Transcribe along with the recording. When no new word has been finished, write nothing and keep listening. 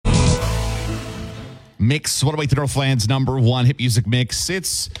Mix, what do I to Northland's number one hit music mix?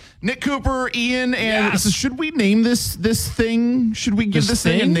 It's Nick Cooper, Ian, and so should we name this thing? Should we give this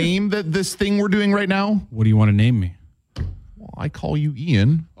thing a name, this thing we're doing right now? What do you want to name me? Well, I call you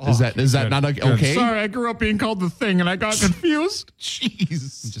Ian. Is that not okay? Sorry, I grew up being called the thing and I got confused.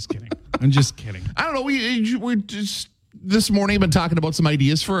 Jeez. I'm just kidding. I don't know. We just this morning been talking about some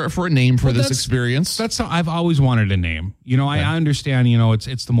ideas for a name for this experience. That's how I've always wanted a name. You know, I understand,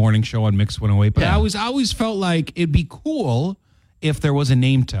 it's the morning show on Mix 108, but I always felt like it'd be cool if there was a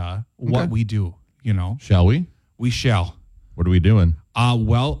name to what we do, Shall we? We shall. What are we doing?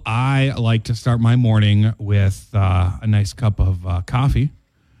 Well, I like to start my morning with a nice cup of coffee.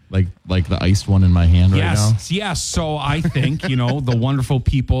 Like the iced one in my hand right now? Yes. So I think, the wonderful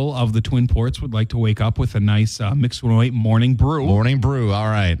people of the Twin Ports would like to wake up with a nice Mix 108 morning brew. Morning brew. All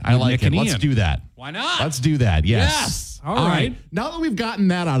right. I like it. Let's do that. Why not? Let's do that. Yes. All right. Now that we've gotten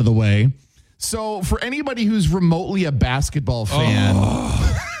that out of the way, so for anybody who's remotely a basketball fan,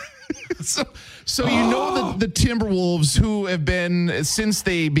 so the Timberwolves, who have been, since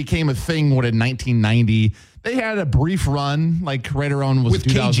they became a thing, in 1990, they had a brief run, like right around with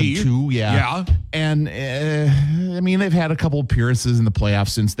 2002. KG. Yeah. And they've had a couple appearances in the playoffs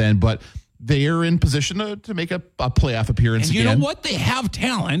since then, but they are in position to make a playoff appearance and again. You know what? They have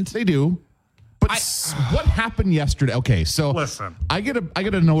talent. They do. But what happened yesterday? Okay, so listen. I get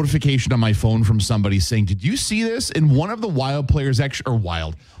a notification on my phone from somebody saying, "Did you see this?" And one of the Wolves players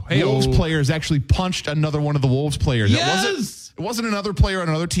actually punched another one of the Wolves players. Yes. It wasn't another player on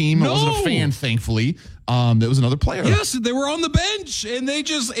another team. No. It wasn't a fan, thankfully. It was another player. Yes, they were on the bench, and it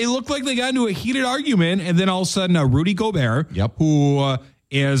looked like they got into a heated argument, and then all of a sudden, Rudy Gobert, who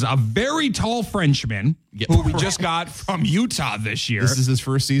is a very tall Frenchman who we just got from Utah this year. This is his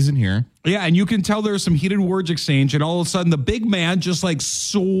first season here. Yeah, and you can tell there's some heated words exchange, and all of a sudden the big man just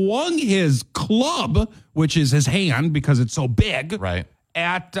swung his club, which is his hand because it's so big, right,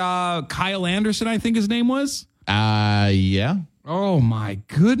 at Kyle Anderson, I think his name was. Yeah. Oh my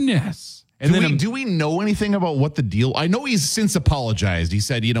goodness. And do we know anything about what the deal? I know he's since apologized. He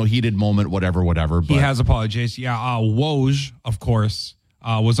said, heated moment, whatever. But he has apologized. Yeah, Woj, of course,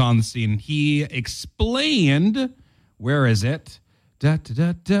 was on the scene. He explained, where is it? Didn't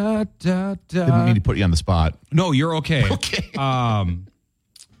mean to put you on the spot. No, you're okay. Okay. Why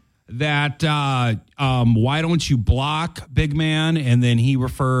don't you block, big man? And then he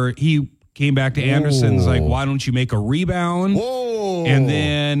came back to Anderson's like, why don't you make a rebound? Whoa. And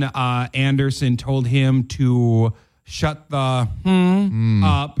then Anderson told him to shut the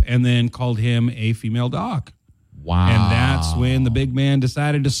up and then called him a female dog. Wow. And that's when the big man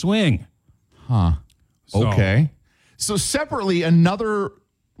decided to swing. Huh. Okay. So separately, another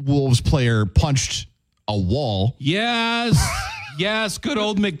Wolves player punched a wall. Yes. Yes. Good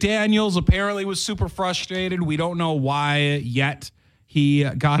old McDaniels apparently was super frustrated. We don't know why yet he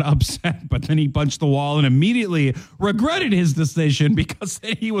got upset, but then he punched the wall and immediately regretted his decision because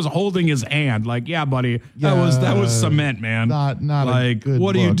he was holding his hand. Like, yeah, buddy, that was cement, man. Not like, a good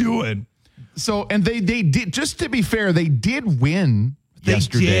what look. are you doing? So, and they did, just to be fair, they did win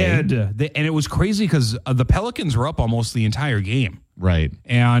yesterday. They did. And it was crazy because the Pelicans were up almost the entire game. Right.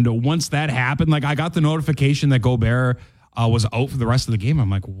 And once that happened, I got the notification that Gobert was out for the rest of the game. I'm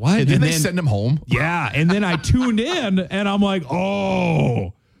like, what? And then they send him home. Yeah. And then I tuned in and I'm like,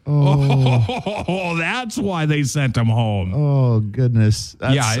 oh, that's why they sent him home. Oh, goodness.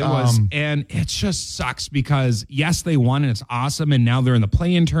 It was. And it just sucks because, yes, they won and it's awesome. And now they're in the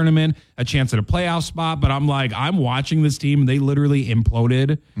play-in tournament, a chance at a playoff spot. But I'm like, I'm watching this team. They literally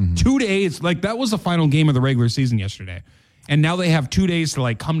imploded 2 days. That was the final game of the regular season yesterday. And now they have 2 days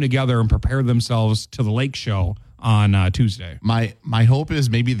to come together and prepare themselves to the Lake Show on Tuesday. My hope is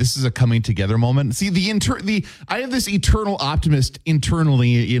maybe this is a coming together moment. See, I have this eternal optimist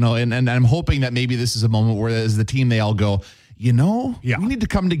internally, and I'm hoping that maybe this is a moment where as the team, they all go, we need to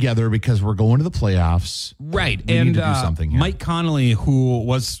come together because we're going to the playoffs. Right. We need to do something here. Mike Connolly, who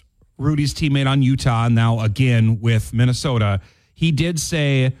was Rudy's teammate on Utah, now again with Minnesota, he did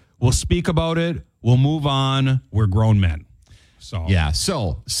say, we'll speak about it. We'll move on. We're grown men. So, yeah.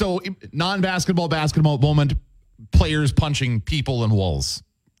 So non-basketball moment, players punching people in walls.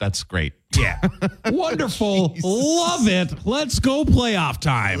 That's great. Yeah. Wonderful. Love it. Let's go playoff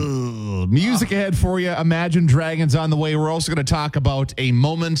time. Music ahead for you. Imagine Dragons on the way. We're also going to talk about a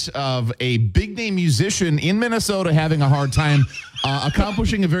moment of a big name musician in Minnesota having a hard time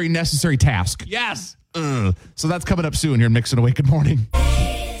accomplishing a very necessary task. Yes. So that's coming up soon here in Mix 108. Good morning.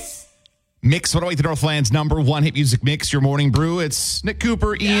 Mix 108, the Northland's number one hit music mix, your morning brew. It's Nick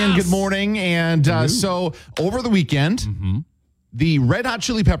Cooper, Ian, good morning. And so over the weekend, The Red Hot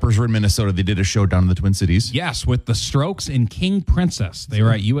Chili Peppers were in Minnesota. They did a show down in the Twin Cities. Yes, with the Strokes and King Princess. They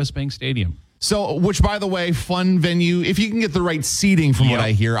were at US Bank Stadium. So, which, by the way, fun venue. If you can get the right seating from what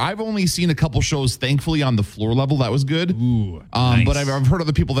I hear. I've only seen a couple shows, thankfully, on the floor level. That was good. Ooh, nice. But I've heard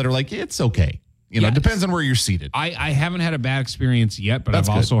other people that are like, it's okay. You know, it depends on where you're seated. I haven't had a bad experience yet, but I've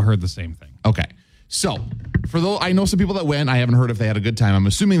also heard the same thing. Okay. So, for those, I know some people that went. I haven't heard if they had a good time. I'm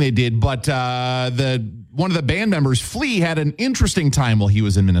assuming they did. But one of the band members, Flea, had an interesting time while he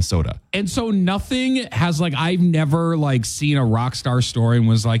was in Minnesota. And so nothing has I've never seen a Rockstar story and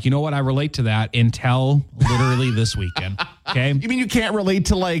was like, you know what, I relate to that until literally this weekend. Okay. You mean you can't relate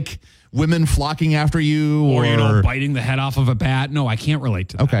to women flocking after you or biting the head off of a bat? No, I can't relate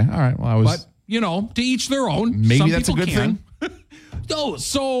to that. Okay. All right. Well, But, to each their own. Maybe Some that's a good thing. No,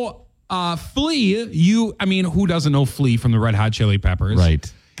 so Flea, who doesn't know Flea from the Red Hot Chili Peppers?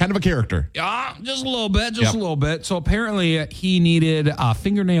 Right. Kind of a character. Yeah, just a little bit, a little bit. So apparently he needed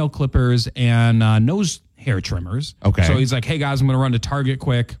fingernail clippers and nose hair trimmers. Okay. So he's like, hey, guys, I'm going to run to Target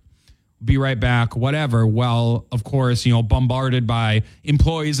quick. Be right back, whatever. Well, of course, bombarded by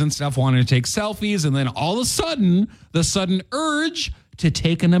employees and stuff wanting to take selfies. And then all of a sudden, the sudden urge to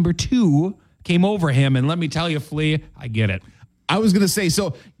take a number 2 came over him. And let me tell you, Flea, I get it. I was going to say,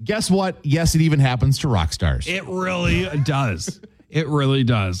 so guess what? Yes, it even happens to rock stars. It really does. It really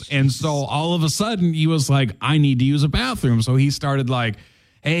does. And so all of a sudden he was like, I need to use a bathroom. So he started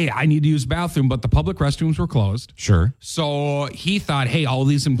hey, I need to use a bathroom, but the public restrooms were closed. Sure. So he thought, hey, all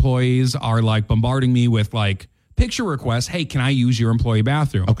these employees are bombarding me with picture requests. Hey, can I use your employee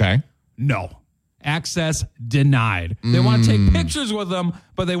bathroom? Okay. No. Access denied. They want to take pictures with him,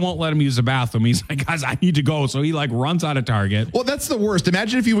 but they won't let him use the bathroom. He's like, guys, I need to go. So he runs out of Target. Well, that's the worst.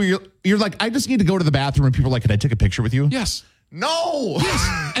 Imagine if you're like, I just need to go to the bathroom, and people are like, can I take a picture with you? Yes. No.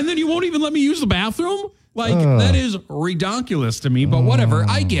 Yes. And then you won't even let me use the bathroom? That is redonkulous to me, but whatever.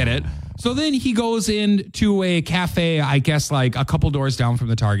 I get it. So then he goes into a cafe, I guess a couple doors down from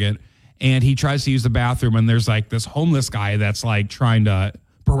the Target, and he tries to use the bathroom, and there's this homeless guy that's trying to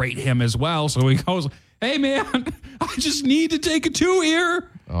berate him as well. So he goes, hey, man, I just need to take a 2 here.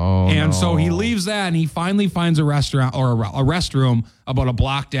 Oh, and so he leaves that, and he finally finds a restaurant or a restroom about a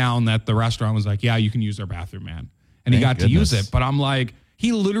block down that the restaurant was like, yeah, you can use our bathroom, man. And he got to use it. But I'm like,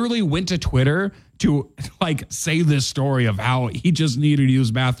 he literally went to Twitter to say this story of how he just needed to use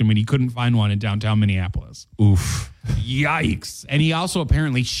a bathroom and he couldn't find one in downtown Minneapolis. Oof. Yikes. And he also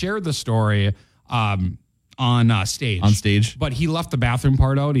apparently shared the story on stage. On stage? But he left the bathroom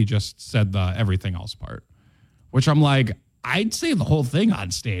part out. He just said the everything else part, which I'm like, I'd say the whole thing on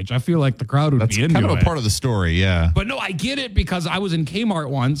stage. I feel like the crowd would be into it. That's kind of a part of the story, yeah. But no, I get it because I was in Kmart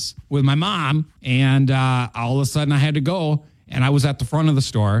once with my mom, and all of a sudden I had to go, and I was at the front of the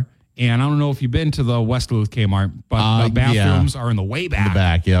store, and I don't know if you've been to the West Duluth Kmart, but the bathrooms are in the way back. In the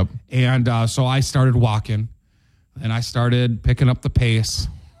back, yep. And so I started walking, and I started picking up the pace,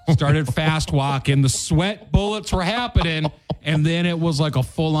 started fast walking. The sweat bullets were happening, and then it was like a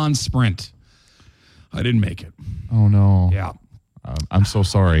full-on sprint. I didn't make it. Oh, no. Yeah. I'm so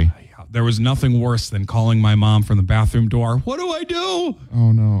sorry. There was nothing worse than calling my mom from the bathroom door. What do I do?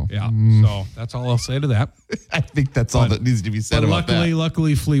 Oh, no. Yeah. So that's all I'll say to that. I think that's all that needs to be said about that.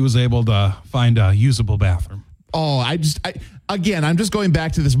 Luckily, Flea was able to find a usable bathroom. Oh, I'm just going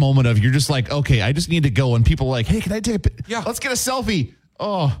back to this moment of you're just like, okay, I just need to go. And people are like, hey, can I take a picture? Yeah. Let's get a selfie.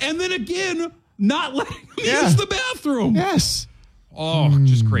 Oh. And then again, not letting me use the bathroom. Yes. Oh,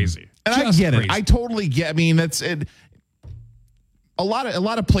 just crazy. And I get it. I totally get. I mean, that's it. A lot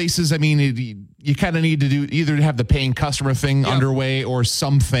of places. I mean, you kind of need to do either have the paying customer thing underway or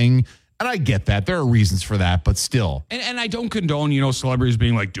something. And I get that there are reasons for that, but still. And I don't condone celebrities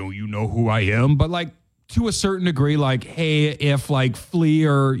being like, "Do you know who I am?" But to a certain degree, hey, if Flea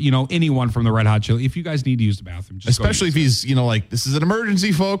or anyone from the Red Hot Chili, if you guys need to use the bathroom, just especially if he's this is an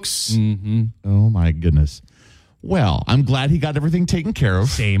emergency, folks. Mm-hmm. Oh my goodness. Well, I'm glad he got everything taken care of.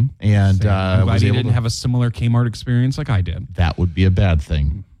 Same. And I'm glad he didn't have a similar Kmart experience like I did. That would be a bad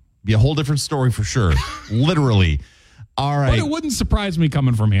thing. Be a whole different story for sure. Literally. All right. But it wouldn't surprise me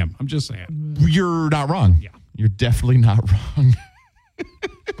coming from him. I'm just saying. You're not wrong. Yeah. You're definitely not wrong.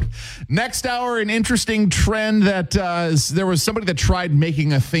 Next hour, an interesting trend that there was somebody that tried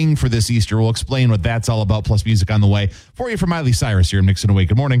making a thing for this Easter. We'll explain what that's all about, plus music on the way. For you from Miley Cyrus here in Mix and Awake.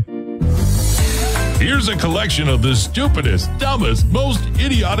 Good morning. Here's a collection of the stupidest, dumbest, most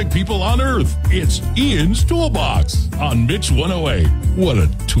idiotic people on earth. It's Ian's Toolbox on Mix 108. What a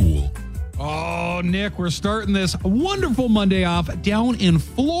tool. Oh, Nick, we're starting this wonderful Monday off down in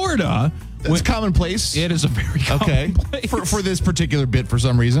Florida That's commonplace. It is a very commonplace. For this particular bit, for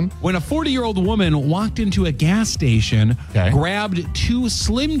some reason. When a 40-year-old woman walked into a gas station, grabbed 2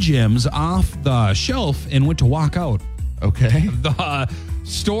 Slim Jims off the shelf, and went to walk out. Okay. The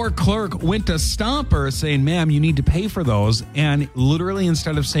store clerk went to stop her, saying, "Ma'am, you need to pay for those." And literally,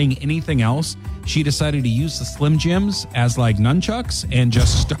 instead of saying anything else, she decided to use the Slim Jims as like nunchucks and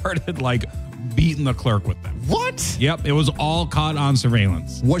just started like beating the clerk with them. What? Yep, it was all caught on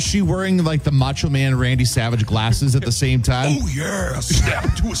surveillance. Was she wearing like the Macho Man Randy Savage glasses at the same time? Oh, yeah,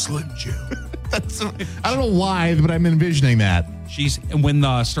 snap to a Slim Jim. I don't know why, but I'm envisioning that. When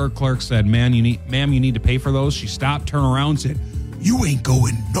the store clerk said, "Ma'am, you need to pay for those," she stopped, turned around, and said, "You ain't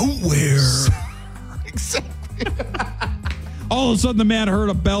going nowhere." Exactly. All of a sudden, the man heard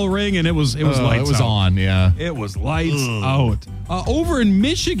a bell ring, and it was lights out. It was on, yeah. It was lights out. Over in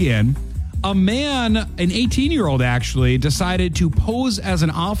Michigan, a man, an 18-year-old actually, decided to pose as an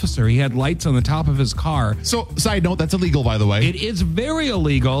officer. He had lights on the top of his car. So, side note, that's illegal, by the way. It is very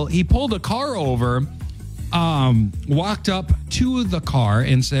illegal. He pulled a car over, walked up to the car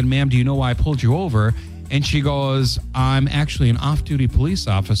and said, "Ma'am, do you know why I pulled you over?" And she goes, "I'm actually an off-duty police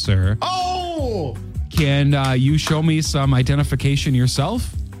officer. Oh! Can you show me some identification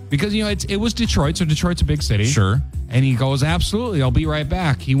yourself?" Because, it was Detroit, so Detroit's a big city. Sure. And he goes, "Absolutely, I'll be right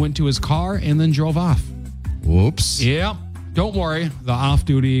back." He went to his car and then drove off. Whoops. Yeah. Don't worry. The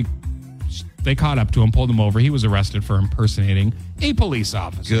off-duty, they caught up to him, pulled him over. He was arrested for impersonating a police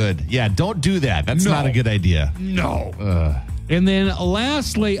officer. Good. Yeah, don't do that. That's not a good idea. No. And then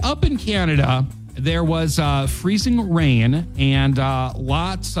lastly, up in Canada, there was freezing rain and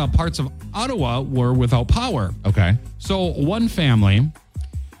lots of parts of Ottawa were without power. Okay. So one family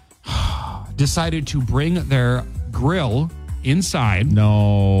decided to bring their grill inside to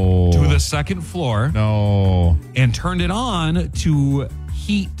the second floor and turned it on to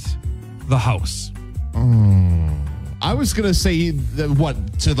heat the house. I was going to say,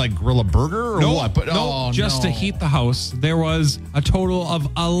 to like grill a burger or what? But just to heat the house. There was a total of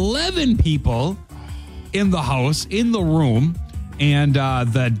 11 people in the house, in the room, and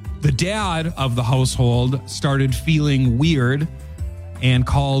the dad of the household started feeling weird and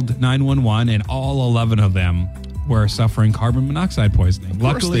called 911, and all 11 of them were suffering carbon monoxide poisoning.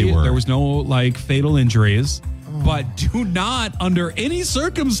 Luckily, there was no fatal injuries, but do not, under any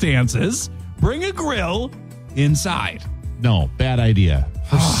circumstances, bring a grill inside. No, bad idea.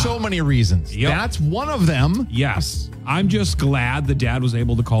 For so many reasons. Yep. That's one of them. Yes. I'm just glad the dad was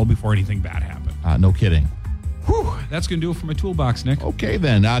able to call before anything bad happened. No kidding. Whew, that's going to do it for my toolbox, Nick. Okay,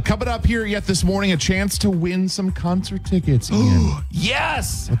 then. Coming up here yet this morning, a chance to win some concert tickets, Ian.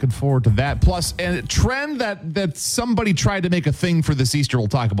 Yes! Looking forward to that. Plus, a trend that somebody tried to make a thing for this Easter. We'll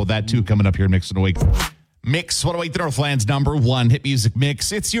talk about that, too, coming up here in Mix 108. Mix 108, the Northland's number one hit music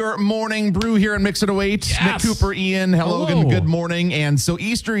mix. It's your morning brew here in Mix 108. Yes. Nick Cooper, Ian, hello. Good morning. And so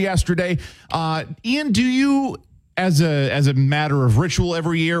Easter yesterday. Ian, do you... As a matter of ritual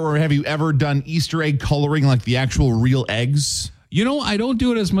every year, or have you ever done Easter egg coloring, like the actual real eggs? I don't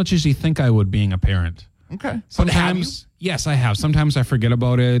do it as much as you think I would, being a parent. Okay. Sometimes, yes, I have. Sometimes I forget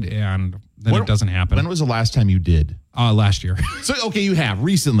about it, and then it doesn't happen. When was the last time you did? Last year. So, okay, you have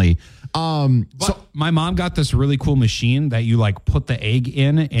recently. So my mom got this really cool machine that you put the egg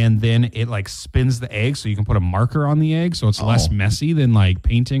in, and then it spins the egg, so you can put a marker on the egg, so it's less messy than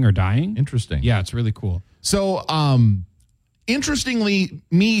painting or dyeing. Interesting. Yeah, it's really cool. So, interestingly,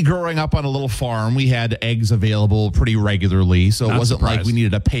 me growing up on a little farm, we had eggs available pretty regularly. So it wasn't like we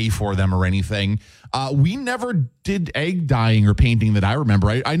needed to pay for them or anything. We never did egg dyeing or painting that I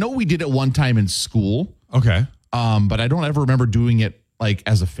remember. I know we did it one time in school. Okay. But I don't ever remember doing it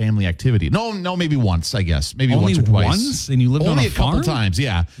as a family activity. No, maybe once, I guess. Maybe once or twice. Once? And you lived on a farm? Only a couple times,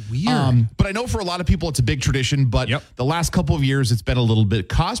 yeah. Weird. But I know for a lot of people it's a big tradition, but the last couple of years it's been a little bit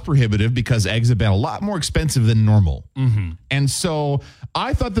cost prohibitive because eggs have been a lot more expensive than normal. Mm-hmm. And so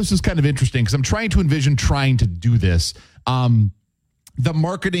I thought this was kind of interesting because I'm trying to envision trying to do this. The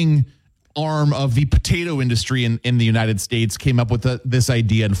marketing arm of the potato industry in the United States came up with this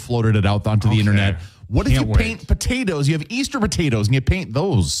idea and floated it out onto the internet. What if you paint potatoes? You have Easter potatoes and you paint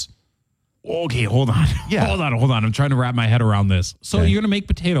those. Okay, hold on. Yeah. Hold on. I'm trying to wrap my head around this. So you're going to make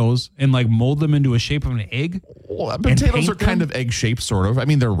potatoes and mold them into a shape of an egg? Well, potatoes are kind of egg shaped, sort of. I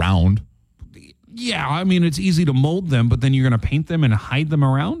mean, they're round. Yeah, I mean, it's easy to mold them, but then you're going to paint them and hide them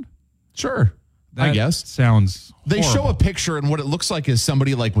around? Sure. I guess. Sounds They horrible. show a picture, and what it looks like is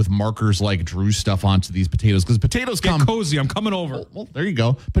somebody with markers drew stuff onto these potatoes because potatoes Get cozy. I'm coming over. Well, there you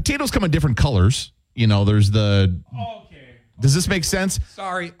go. Potatoes come in different colors. There's the Does this make sense?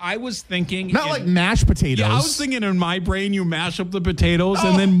 Sorry, I was thinking... Not like mashed potatoes. Yeah, I was thinking in my brain, you mash up the potatoes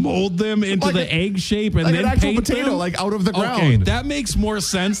and then mold them into like the egg shape and like then an actual paint potato, them. like out of the ground. Okay, that makes more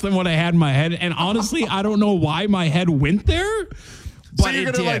sense than what I had in my head. And honestly, I don't know why my head went there, but so you're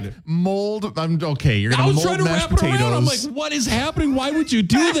it gonna did. like mold. Okay, you're I gonna was mold trying to mashed wrap it potatoes. around. I'm like, what is happening? Why would you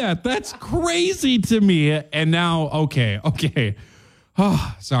do that? That's crazy to me. And now, okay.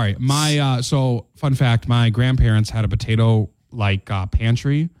 Oh, sorry. So fun fact, my grandparents had a potato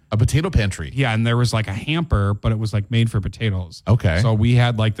pantry. A potato pantry. Yeah, and there was like a hamper, but it was like made for potatoes. Okay. So we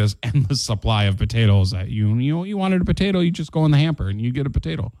had like this endless supply of potatoes that you wanted a potato, you just go in the hamper and you get a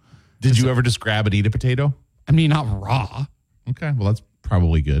potato. Did you ever just grab and eat a potato? I mean, not raw, Okay, well that's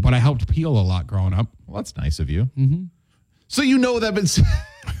probably good. but I helped peel a lot growing up. Well, that's nice of you. Mm-hmm. So you know that, but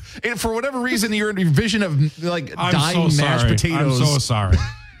and for whatever reason, your vision of like dying mashed potatoes. I'm so sorry.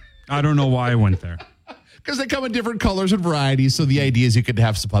 I don't know why I went there. Because they come in different colors and varieties, so the idea is you could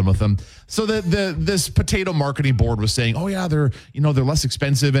have some fun with them. So this potato marketing board was saying, "Oh yeah, they're less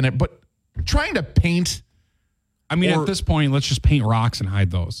expensive in it," but trying to paint. I mean, at this point, let's just paint rocks and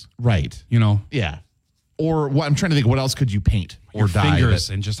hide those. Right. Yeah. Or what I'm trying to think, what else could you paint or Your dye? fingers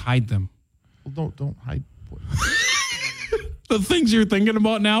and just hide them. Well, don't hide. The things you're thinking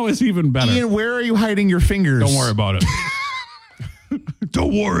about now is even better. Ian, where are you hiding your fingers? Don't worry about it.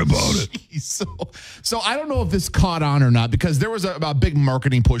 Don't worry about it. Jeez. So I don't know if this caught on or not, because there was a big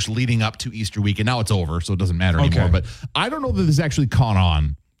marketing push leading up to Easter week, and now it's over, so it doesn't matter anymore. But I don't know that this actually caught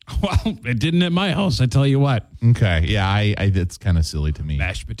on. Well, it didn't at my house, I tell you what. Okay. Yeah, it's kind of silly to me.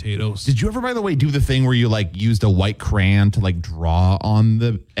 Mashed potatoes. Did you ever, by the way, do the thing where you used a white crayon to draw on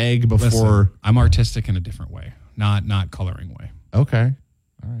the egg before? Listen, I'm artistic in a different way, not coloring way. Okay.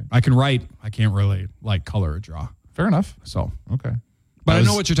 All right. I can write. I can't really color or draw. Fair enough. So, okay. But I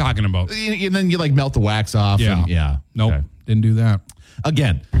know what you're talking about. And then you melt the wax off. Yeah. Nope. Okay. Didn't do that.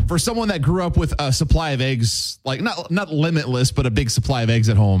 Again, for someone that grew up with a supply of eggs, not limitless, but a big supply of eggs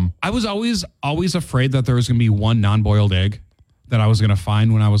at home. I was always afraid that there was going to be one non-boiled egg that I was going to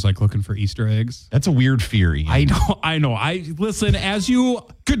find when I was looking for Easter eggs. That's a weird fear, Ian. I know. Listen, as you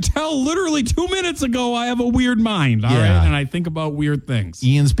could tell literally 2 minutes ago, I have a weird mind. All right. And I think about weird things.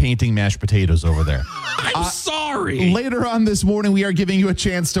 Ian's painting mashed potatoes over there. I'm sorry. Later on this morning, we are giving you a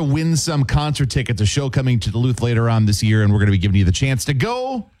chance to win some concert tickets. A show coming to Duluth later on this year, and we're going to be giving you the chance to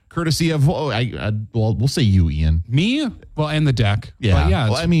go, courtesy of, we'll say you, Ian. Me? Well, and the deck. Yeah. But yeah.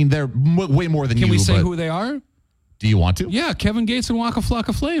 Well, I mean, they're way more than you. Can we say who they are? Do you want to? Yeah, Kevin Gates and Waka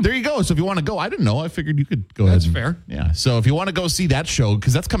Flocka Flame. There you go. So if you want to go, I didn't know. I figured you could go ahead. That's fair. Yeah. So if you want to go see that show,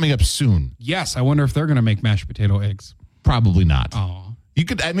 because that's coming up soon. Yes, I wonder if they're going to make mashed potato eggs. Probably not. Oh. You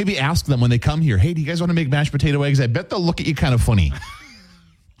could maybe ask them when they come here, hey, do you guys want to make mashed potato eggs? I bet they'll look at you kind of funny.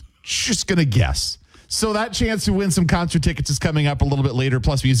 Just going to guess. So that chance to win some concert tickets is coming up a little bit later,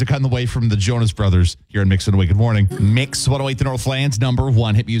 plus music on the way from the Jonas Brothers here on Mix 108. Good morning. Mix 108, the Northland's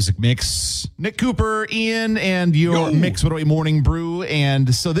 #1 hit music mix. Nick Cooper, Ian, and your Mix 108 Morning Brew.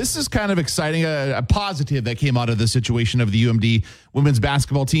 And so this is kind of exciting, a positive that came out of the situation of the UMD women's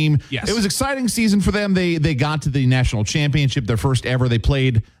basketball team. Yes. It was an exciting season for them. They got to the national championship, their first ever. They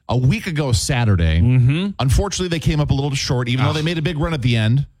played a week ago Saturday. Mm-hmm. Unfortunately, they came up a little short, even though they made a big run at the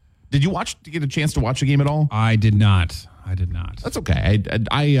end. Did you get a chance to watch the game at all? I did not. That's okay.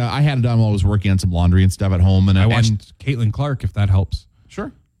 I had it on while I was working on some laundry and stuff at home, and I watched Caitlin Clark, if that helps.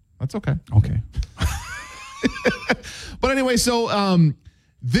 Sure, that's okay. Okay. But anyway, so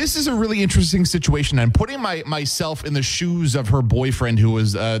this is a really interesting situation. I'm putting myself in the shoes of her boyfriend, who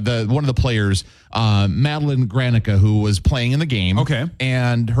was one of the players, Madeline Granica, who was playing in the game. Okay,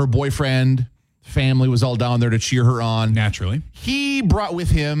 and her boyfriend. Family was all down there to cheer her on. Naturally. He brought with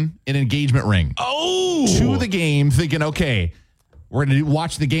him an engagement ring. To the game, thinking, okay, we're going to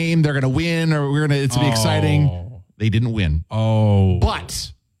watch the game. They're going to win, or it's going to be exciting. They didn't win.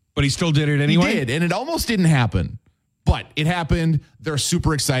 But he still did it anyway? He did, and it almost didn't happen. But it happened. They're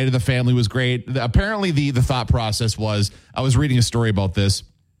super excited. The family was great. Apparently, the thought process was, I was reading a story about this.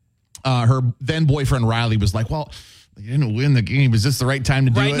 Her then boyfriend, Riley, was like, well, they didn't win the game. Is this the right time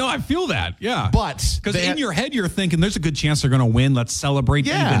to do it? Right. No, I feel that. Yeah. But because in your head, you're thinking there's a good chance they're going to win. Let's celebrate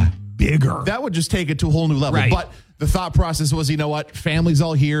even bigger. That would just take it to a whole new level. Right. But the thought process was, you know what? Family's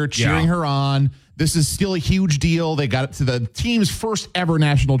all here cheering her on. This is still a huge deal. They got it to the team's first ever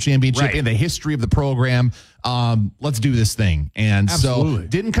national championship in the history of the program. Let's do this thing. And so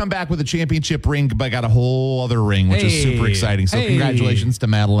didn't come back with a championship ring, but got a whole other ring, which is super exciting. So congratulations to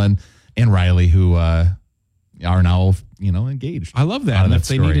Madeline and Riley, who are now, engaged. I love that. And if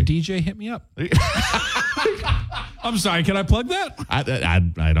they story. need a DJ, hit me up. I'm sorry. Can I plug that?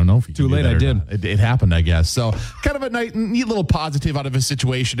 I don't know if you Too can do late. that I or did. not. It happened, I guess. So kind of a neat little positive out of a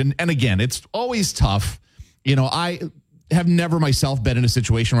situation. And again, it's always tough. I have never myself been in a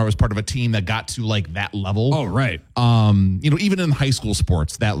situation where I was part of a team that got to like that level. Oh, right. Even in high school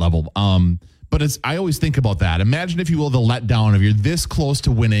sports, that level. But I always think about that. Imagine, if you will, the letdown of you're this close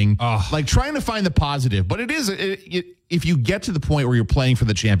to winning, like trying to find the positive. But if you get to the point where you're playing for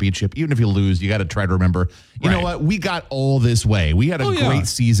the championship, even if you lose, you got to try to remember, you know what? We got all this way. We had a great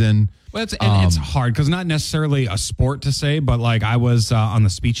season. Well, it's hard because not necessarily a sport to say, but like I was on the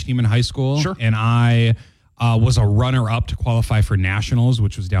speech team in high school. Sure. And I was a runner-up to qualify for nationals,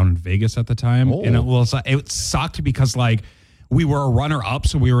 which was down in Vegas at the time. Oh. And it sucked because like we were a runner-up,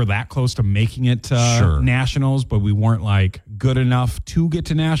 so we were that close to making it to nationals, but we weren't like good enough to get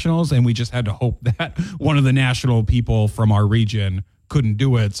to nationals, and we just had to hope that one of the national people from our region couldn't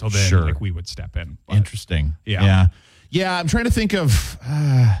do it, so then like we would step in. But, interesting. Yeah. I'm trying to think of.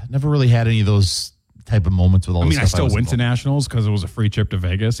 Never really had any of those type of moments with all. I still went to nationals because it was a free trip to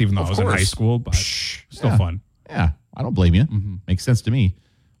Vegas, even though I was in high school. But still fun. Yeah, I don't blame you. Mm-hmm. Makes sense to me.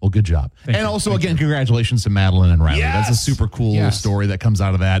 Well, good job. Thank you. Also, again, congratulations to Madeline and Riley. Yes! That's a super cool story that comes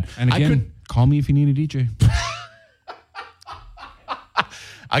out of that. And again, call me if you need a DJ.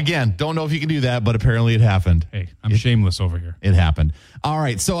 Again, don't know if you can do that, but apparently it happened. Hey, I'm shameless over here. It happened. All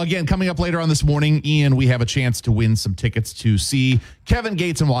right. So again, coming up later on this morning, Ian, we have a chance to win some tickets to see Kevin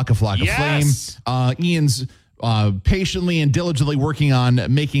Gates and Waka Flocka Flame. Ian's patiently and diligently working on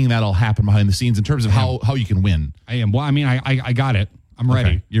making that all happen behind the scenes in terms of how you can win. I am. Well, I mean, I got it. I'm ready.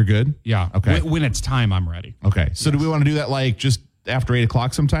 Okay. You're good? Yeah. Okay. When it's time, I'm ready. Okay. So do we want to do that like just after 8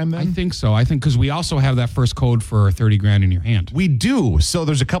 o'clock sometime then? I think so. Because we also have that first code for 30 grand in your hand. We do. So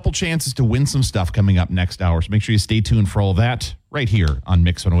there's a couple chances to win some stuff coming up next hour. So make sure you stay tuned for all that right here on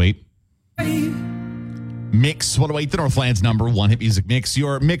Mix 108. Mix 108, the Northland's number one hit music mix.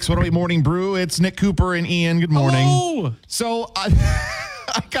 Your Mix 108 morning brew. It's Nick Cooper and Ian. Good morning. Hello. So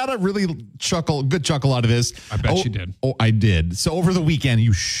I got a really good chuckle out of this. I bet you did. Oh, I did. So over the weekend,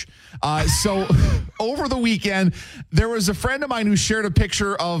 over the weekend, there was a friend of mine who shared a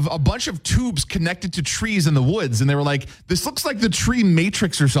picture of a bunch of tubes connected to trees in the woods. And they were like, this looks like the tree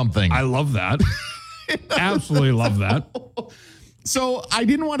matrix or something. I love that. Absolutely love that. So I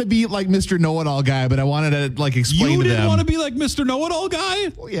didn't want to be like Mr. Know-It-All guy, but I wanted to like explain to them. You didn't want to be like Mr. Know-It-All guy?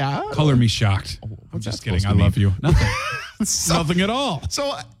 Well, yeah. Color me shocked. I'm just kidding. I love you. Nothing. Nothing at all.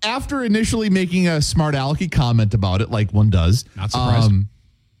 So after initially making a smart alecky comment about it, like one does. Not surprised.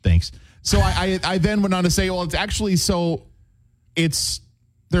 Thanks. So I then went on to say, well, it's actually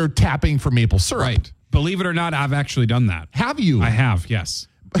they're tapping for maple syrup. Right. Believe it or not, I've actually done that. Have you? I have, yes.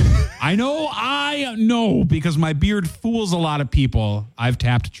 I know because my beard fools a lot of people. I've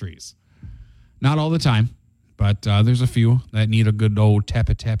tapped trees. Not all the time, but there's a few that need a good old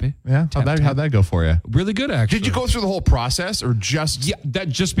tappy. Yeah. How'd that go for you? Really good, actually. Did you go through the whole process or just? Yeah,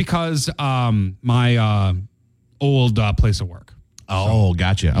 just because my old place of work. Oh,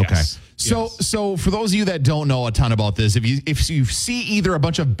 gotcha. Yes. Okay. So for those of you that don't know a ton about this, if you see either a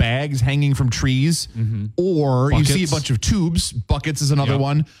bunch of bags hanging from trees or buckets. you see a bunch of tubes, buckets is another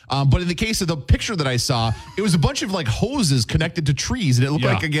one. But in the case of the picture that I saw, it was a bunch of like hoses connected to trees, and it looked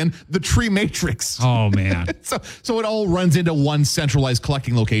like, again, the tree matrix. Oh man. So it all runs into one centralized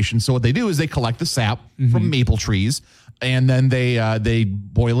collecting location. So what they do is they collect the sap from maple trees, and then they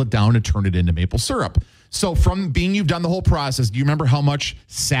boil it down and turn it into maple syrup. So from being you've done the whole process, do you remember how much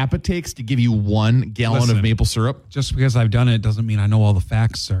sap it takes to give you 1 gallon of maple syrup? Just because I've done it doesn't mean I know all the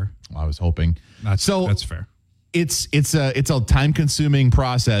facts, sir. Well, I was hoping. That's fair. It's a time-consuming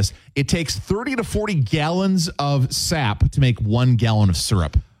process. It takes 30 to 40 gallons of sap to make 1 gallon of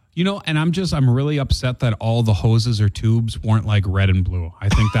syrup. You know, and I'm really upset that all the hoses or tubes weren't like red and blue. I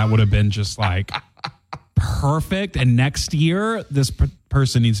think that would have been just like perfect. And next year, this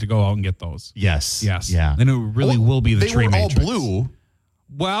person needs to go out and get those. Yes. Yeah. Then it really will be the tree matrix. They were all blue.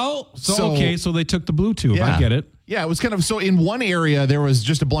 Well, so they took the blue tube. Yeah. I get it. Yeah, it was kind of so in one area there was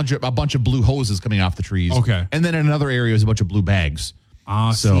just a bunch of blue hoses coming off the trees. Okay. And then in another area was a bunch of blue bags.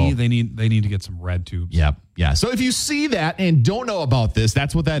 See, they need to get some red tubes. Yep. Yeah. So if you see that and don't know about this,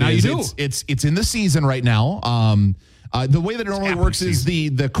 that's what that is. You do. It's in the season right now. The way that it normally works is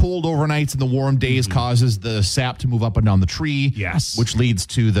the cold overnights and the warm days causes the sap to move up and down the tree. Yes. Which leads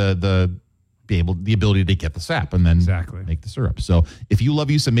to the ability to get the sap and then make the syrup. So if you love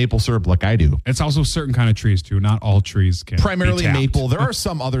you some maple syrup like I do. It's also certain kind of trees too. Not all trees can primarily be tapped. maple. There are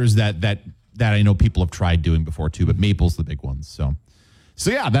some others that I know people have tried doing before too, but maple's the big ones. So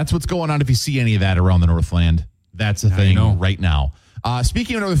yeah, that's what's going on if you see any of that around the Northland. That's a thing right now.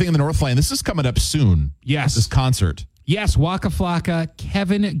 Speaking of another thing in the Northland, this is coming up soon. Yes. This concert. Yes, Waka Flocka,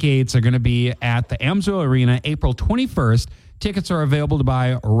 Kevin Gates are going to be at the Amsoil Arena April 21st. Tickets are available to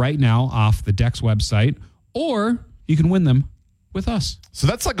buy right now off the Dex website, or you can win them with us. So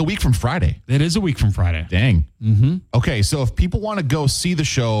that's like a week from Friday. It is a week from Friday. Dang. Mm-hmm. Okay, so if people want to go see the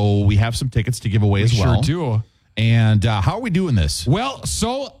show, we have some tickets to give away as well. Sure do. And how are we doing this? Well,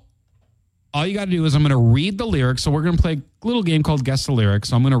 so all you got to do is I'm going to read the lyrics. So we're going to play a little game called Guess the Lyrics.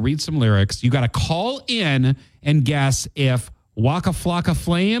 So I'm going to read some lyrics. You got to call in and guess if Waka Flocka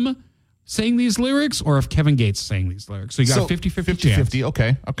Flame sang these lyrics or if Kevin Gates sang these lyrics. So you got a 50-50 chance. 50-50,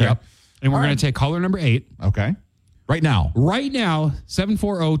 okay. Yep. And we're going to take caller number 8. Okay. Right now,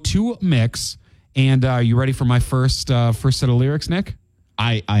 740-2-MIX. And you ready for my first set of lyrics, Nick?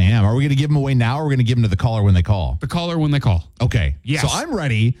 I am. Are we going to give them away now or are we going to give them to the caller when they call? The caller when they call. Okay. Yes. So I'm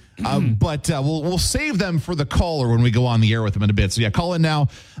ready, but we'll save them for the caller when we go on the air with them in a bit. So yeah, call in now.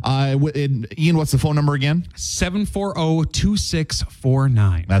 Ian, what's the phone number again?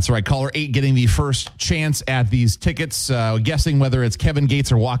 740-2649. That's right. Caller 8 getting the first chance at these tickets. Guessing whether it's Kevin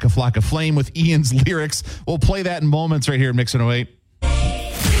Gates or Waka Flocka Flame with Ian's lyrics. We'll play that in moments right here at Mix 108.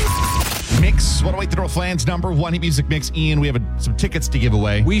 Mix 108, the Northland's number one hit music mix. Ian, we have some tickets to give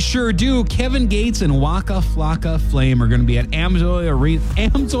away. We sure do. Kevin Gates and Waka Flocka Flame are going to be at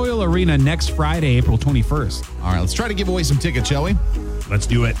Amsoil Arena next Friday, April 21st. All right, let's try to give away some tickets, shall we? Let's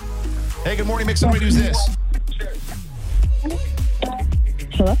do it. Hey, good morning, Mix 108. Who's this?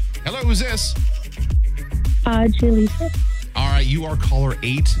 Hello? Hello, who's this? Julissa. All right, you are caller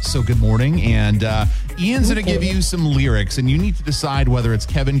 8, so good morning. And Ian's going to give you some lyrics, and you need to decide whether it's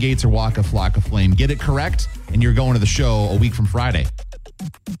Kevin Gates or Waka Flocka Flame. Get it correct, and you're going to the show a week from Friday.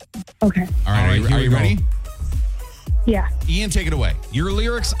 Okay. All right, are you ready? Yeah. Ian, take it away. Your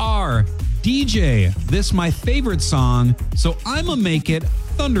lyrics are, DJ, this my favorite song, so I'ma make it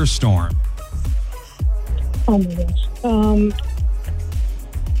thunderstorm. Oh my gosh.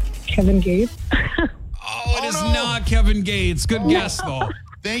 Kevin Gates. Oh, it is not Kevin Gates. Good guess, though.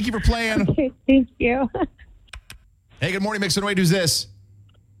 Thank you for playing. Okay, thank you. Hey, good morning, Mix 108. Who's this?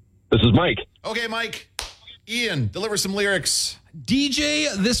 This is Mike. Okay, Mike. Ian, deliver some lyrics.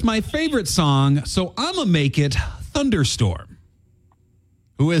 DJ, this my favorite song, so I'ma make it thunderstorm.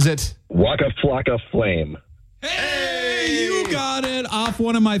 Who is it? Waka Flocka Flame. Hey, you got it. Off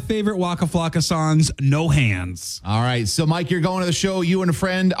one of my favorite Waka Flocka songs, No Hands. All right, so Mike, you're going to the show, you and a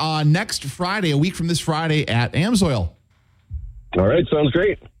friend, next Friday, a week from this Friday at Amsoil. All right, sounds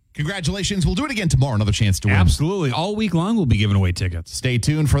great. Congratulations. We'll do it again tomorrow. Another chance to win. Absolutely. All week long, we'll be giving away tickets. Stay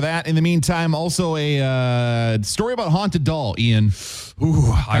tuned for that. In the meantime, also a story about Haunted Doll, Ian.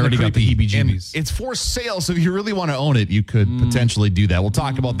 Ooh, I already got the creepy. heebie-jeebies. And it's for sale, so if you really want to own it, you could potentially do that. We'll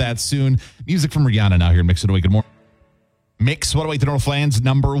talk about that soon. Music from Rihanna now here. Mix 108. Good morning. Mix 108, the Northland's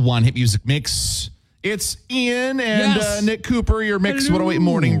number one hit music mix. It's Ian and Yes. Nick Cooper, your Mix 108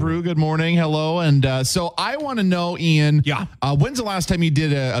 morning brew. Good morning. Hello. And so I want to know, Ian, when's the last time you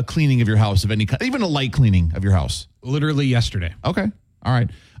did a cleaning of your house of any kind, even a light cleaning of your house? Literally yesterday. Okay. All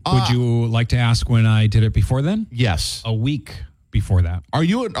right. Would you like to ask when I did it before then? Yes. A week before that. Are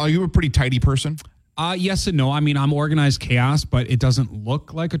you a pretty tidy person? Yes and no. I mean, I'm organized chaos, but it doesn't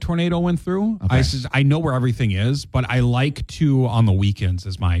look like a tornado went through. Okay. I know where everything is, but I like to, on the weekends,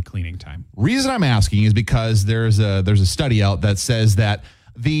 is my cleaning time. Reason I'm asking is because there's a study out that says that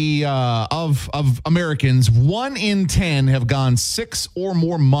the of Americans, 1 in 10 have gone 6 or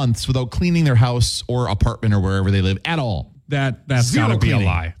more months without cleaning their house or apartment or wherever they live at all. That's Zero got to be a cleaning.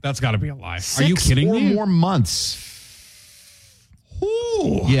 lie. That's got to be a lie. 6 Are you kidding or me? more months.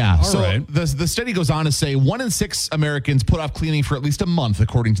 Ooh. Yeah. All So right. the study goes on to say 1 in 6 Americans put off cleaning for at least a month,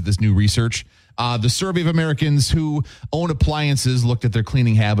 according to this new research. The survey of Americans who own appliances looked at their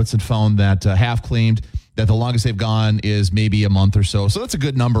cleaning habits and found that half claimed that the longest they've gone is maybe a month or so. So that's a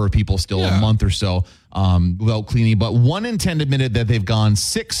good number of people still, a month or so without cleaning. But 1 in 10 admitted that they've gone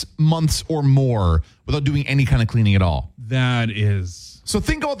 6 months or more without doing any kind of cleaning at all. That is. So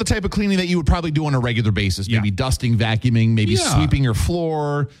think about the type of cleaning that you would probably do on a regular basis. Maybe dusting, vacuuming, maybe sweeping your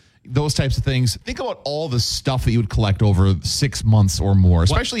floor, those types of things. Think about all the stuff that you would collect over 6 months or more,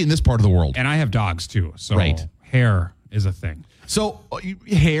 especially in this part of the world. And I have dogs too. So Right. hair is a thing. So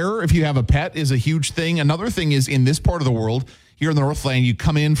hair, if you have a pet, is a huge thing. Another thing is in this part of the world, here in the Northland, you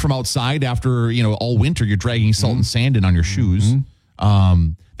come in from outside after, all winter, you're dragging salt and sand in on your shoes.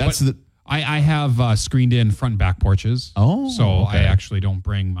 I have screened in front and back porches. Oh, So okay. I actually don't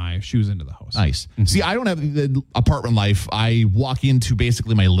bring my shoes into the house. Nice. See, I don't have the apartment life. I walk into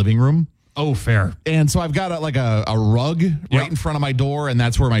basically my living room Oh, fair. And so I've got a rug right in front of my door, and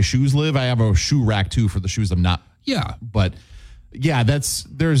that's where my shoes live. I have a shoe rack too for the shoes I'm not. Yeah. But yeah, it's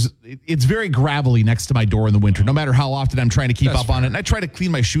very gravelly next to my door in the winter, no matter how often I'm trying to keep up on it. And I try to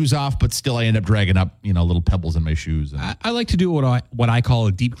clean my shoes off, but still I end up dragging up, little pebbles in my shoes. I like to do what I call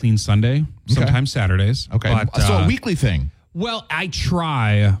a deep clean Sunday, sometimes Saturdays. Okay. But, so a weekly thing. Well, I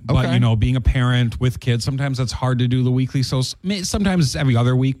try, but being a parent with kids, sometimes it's hard to do the weekly. So sometimes it's every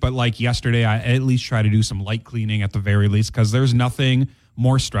other week, but like yesterday, I at least try to do some light cleaning at the very least, because there's nothing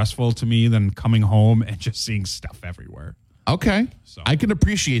more stressful to me than coming home and just seeing stuff everywhere. Okay. So I can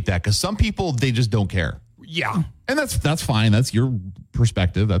appreciate that, because some people, they just don't care. Yeah. And that's fine. That's your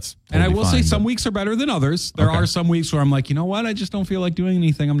perspective. That's totally and I will fine, say some weeks are better than others. There are some weeks where I'm like, you know what? I just don't feel like doing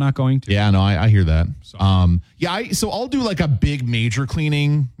anything. I'm not going to. Yeah, no, I hear that. So I'll do like a big major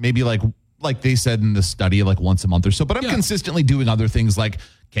cleaning, maybe like they said in the study, like once a month or so. But I'm consistently doing other things like,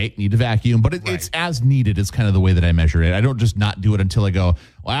 okay, need to vacuum. But it's as needed is kind of the way that I measure it. I don't just not do it until I go,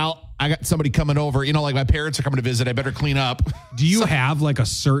 well, I got somebody coming over. Like my parents are coming to visit. I better clean up. Do you have like a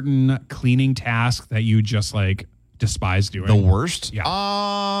certain cleaning task that you just like despise doing? The worst?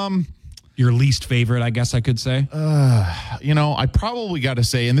 Yeah. Your least favorite, I guess I could say. I probably got to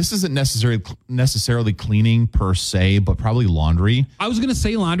say, and this isn't necessarily cleaning per se, but probably laundry. I was going to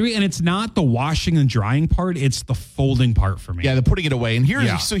say laundry, and it's not the washing and drying part; it's the folding part for me. Yeah, the putting it away. And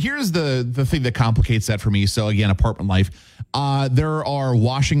here's the thing that complicates that for me. So again, apartment life. There are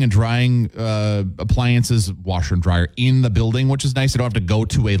washing and drying appliances, washer and dryer in the building, which is nice. I don't have to go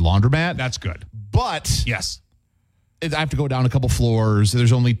to a laundromat. That's good. But yes. I have to go down a couple floors.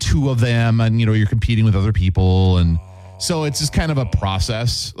 There's only 2 of them, and you're competing with other people, and so it's just kind of a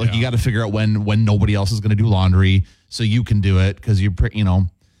process. Like you got to figure out when nobody else is going to do laundry, so you can do it, because you're probably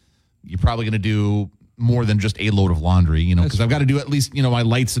going to do more than just a load of laundry, because I've got to do at least my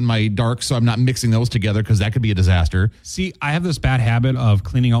lights and my dark, so I'm not mixing those together, because that could be a disaster. See, I have this bad habit of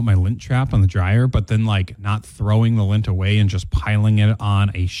cleaning out my lint trap on the dryer, but then like not throwing the lint away and just piling it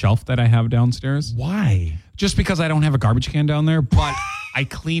on a shelf that I have downstairs. Why? Just because I don't have a garbage can down there, but I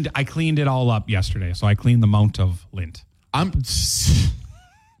cleaned it all up yesterday. So I cleaned the mount of lint.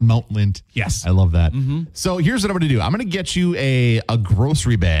 Mount lint. Yes. I love that. Mm-hmm. So here's what I'm going to do. I'm going to get you a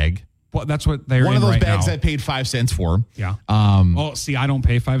grocery bag. Well, that's what they're one of those right bags now. I paid 5 cents for. Yeah. See, I don't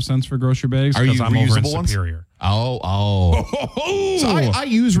pay 5 cents for grocery bags because I'm over in ones? Superior. Oh. So I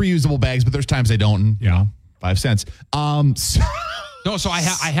use reusable bags, but there's times I don't. And, 5 cents. So I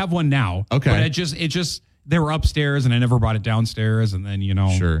have one now. Okay. But it just they were upstairs and I never brought it downstairs, and then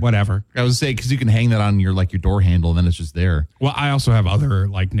whatever. I was saying, because you can hang that on your door handle and then it's just there. Well, I also have other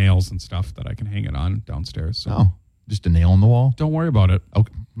like nails and stuff that I can hang it on downstairs. So. Just a nail in the wall? Don't worry about it.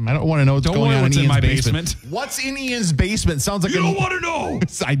 Okay. I don't want to know what's going on in Ian's my basement. What's in Ian's basement? Sounds like you don't want to know.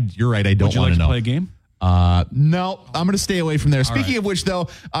 You're right. I don't want to know. Would you like to play a game? No, I'm going to stay away from there. Speaking of which, though,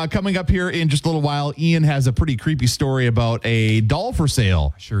 coming up here in just a little while, Ian has a pretty creepy story about a doll for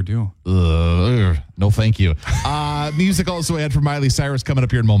sale. I sure do. No, thank you. Music also ahead from Miley Cyrus coming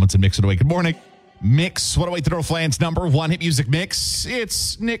up here in moments and Mix It Away. Good morning. Mix 108 the Northland's number 1 hit music mix.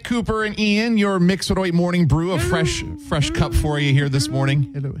 It's Nick Cooper and Ian, your Mix 108 morning brew, a fresh cup for you here this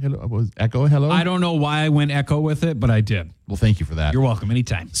morning. Hello. Was echo? Hello. I don't know why I went echo with it, but I did. Well, thank you for that. You're welcome.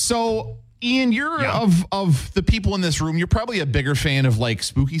 Anytime. So, Ian, you're of the people in this room, you're probably a bigger fan of like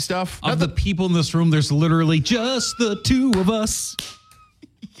spooky stuff. Of the people in this room, there's literally just the 2 of us.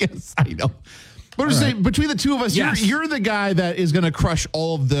 Yes, I know. But I'm saying, between the 2 of us, you're the guy that is going to crush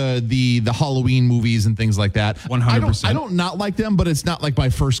all of the Halloween movies and things like that. 100%. I don't not like them, but it's not like my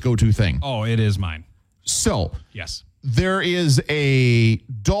first go-to thing. Oh, it is mine. So, yes, there is a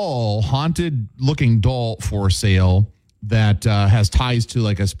haunted-looking doll for sale that has ties to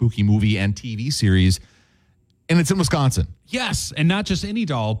like a spooky movie and TV series, and it's in Wisconsin. Yes, and not just any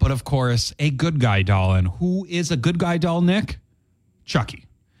doll, but of course, a good guy doll. And who is a good guy doll, Nick? Chucky.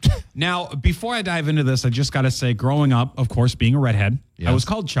 Now, before I dive into this, I just got to say, growing up, of course, being a redhead, I was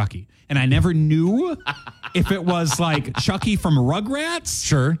called Chucky. And I never knew if it was like Chucky from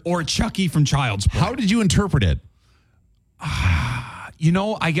Rugrats or Chucky from Child's Play. How did you interpret it?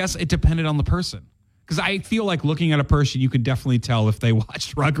 I guess it depended on the person. Because I feel like looking at a person, you could definitely tell if they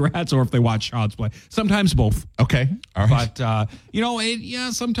watched Rugrats or if they watched Child's Play. Sometimes both. Okay. All right.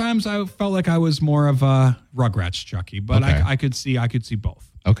 But, sometimes I felt like I was more of a Rugrats Chucky. But I could see both.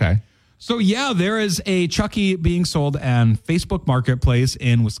 Okay. So, there is a Chucky being sold on Facebook Marketplace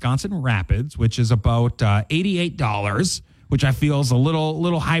in Wisconsin Rapids, which is about $88, which I feel is a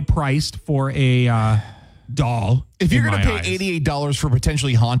little high priced for a doll. If you're going to pay $88 for a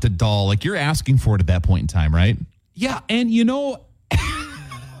potentially haunted doll, like you're asking for it at that point in time, right? Yeah. And,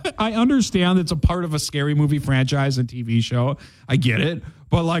 I understand it's a part of a scary movie franchise and TV show. I get it.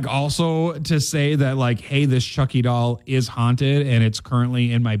 But like also to say that like, hey, this Chucky doll is haunted and it's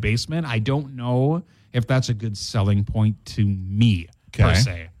currently in my basement. I don't know if that's a good selling point to me per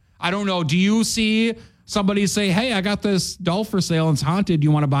se. I don't know. Do you see somebody say, hey, I got this doll for sale and it's haunted. Do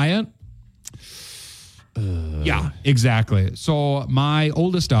you want to buy it? Yeah, exactly. So my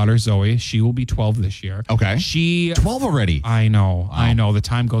oldest daughter, Zoe, she will be 12 this year. Okay. 12 already. I know. Wow. I know. The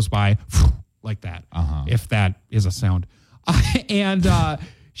time goes by like that, if that is a sound. And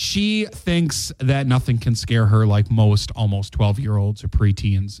she thinks that nothing can scare her like most almost 12-year-olds or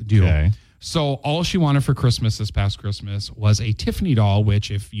preteens do. Okay. So all she wanted for Christmas this past Christmas was a Tiffany doll,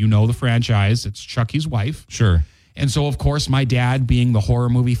 which if you know the franchise, it's Chucky's wife. Sure. And so, of course, my dad, being the horror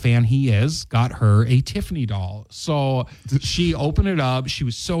movie fan he is, got her a Tiffany doll. So she opened it up. She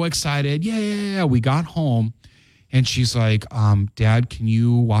was so excited. Yeah. We got home. And she's like, Dad, can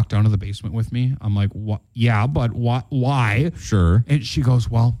you walk down to the basement with me? I'm like, what? Yeah, but why? Sure. And she goes,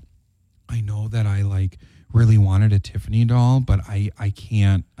 well, I know that I like really wanted a Tiffany doll, but I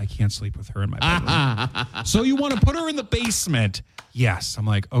can't sleep with her in my bedroom. So you want to put her in the basement? Yes. I'm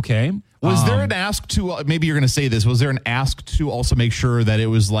like, okay. Was there an ask to, maybe you're going to say this, was there an ask to also make sure that it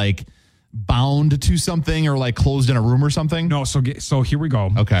was like bound to something or like closed in a room or something? No. So here we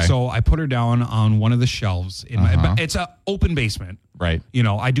go. Okay. So I put her down on one of the shelves in my, it's an open basement. Right. You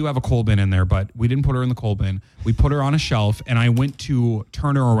know, I do have a coal bin in there, but we didn't put her in the coal bin. We put her on a shelf and I went to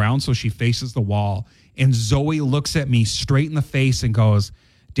turn her around so she faces the wall. And Zoe looks at me straight in the face and goes,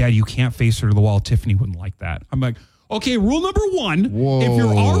 Dad, you can't face her to the wall. Tiffany wouldn't like that. I'm like, okay, rule number one, if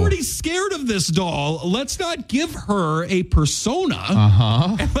you're already scared of this doll, let's not give her a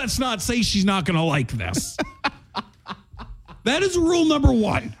persona. And let's not say she's not going to like this. That is rule number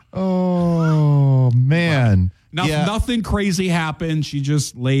one. Oh, man. Nothing crazy happened. She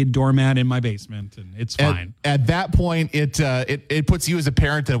just laid doormat in my basement, and it's fine. At that point, it puts you as a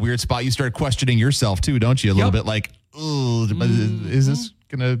parent in a weird spot. You start questioning yourself, too, don't you? A little bit like, oh, is this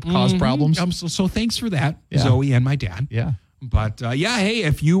going to cause problems? So thanks for that, Zoe and my dad. Yeah. But, hey,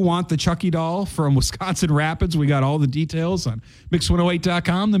 if you want the Chucky doll from Wisconsin Rapids, we got all the details on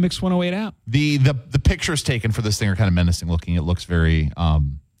Mix108.com, the Mix108 app. The pictures taken for this thing are kind of menacing looking. It looks very...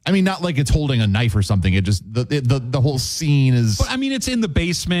 I mean, not like it's holding a knife or something. It just the whole scene is. But I mean, it's in the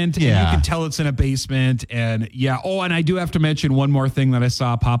basement. And you can tell it's in a basement. And Oh, and I do have to mention one more thing that I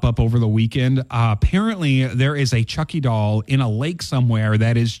saw pop up over the weekend. Apparently, there is a Chucky doll in a lake somewhere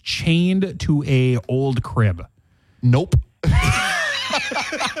that is chained to a old crib. Nope.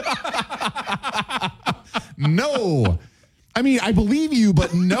 No. I mean, I believe you,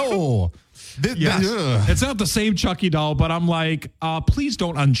 but no. It's not the same Chucky doll, but I'm like, please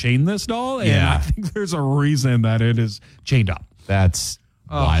don't unchain this doll. And I think there's a reason that it is chained up. That's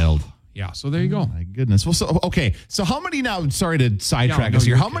wild. Yeah, so there you go. Oh my goodness. Well, so how many now, sorry to sidetrack us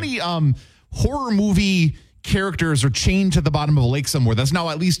here, how many horror movie characters are chained to the bottom of a lake somewhere? That's now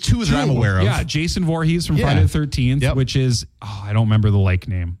at least two that I'm aware of. Yeah, Jason Voorhees from Friday the 13th, which is, I don't remember the lake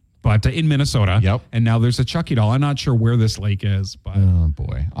name. But in Minnesota. Yep. And now there's a Chucky doll. I'm not sure where this lake is, but oh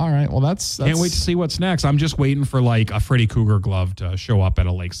boy. All right. Well, that's can't wait to see what's next. I'm just waiting for like a Freddy Krueger glove to show up at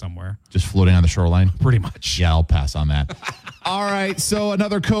a lake somewhere. Just floating on the shoreline. Pretty much. Yeah, I'll pass on that. All right. So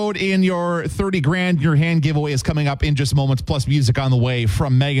another code in your 30 grand, your hand giveaway is coming up in just moments, plus music on the way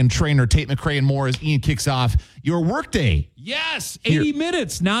from Megan Trainor, Tate McRae, and more as Ian kicks off your workday. Yes, 80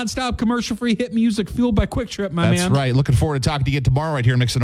 minutes, nonstop commercial-free hit music fueled by Quick Trip, my man. That's right. Looking forward to talking to you tomorrow right here in Mix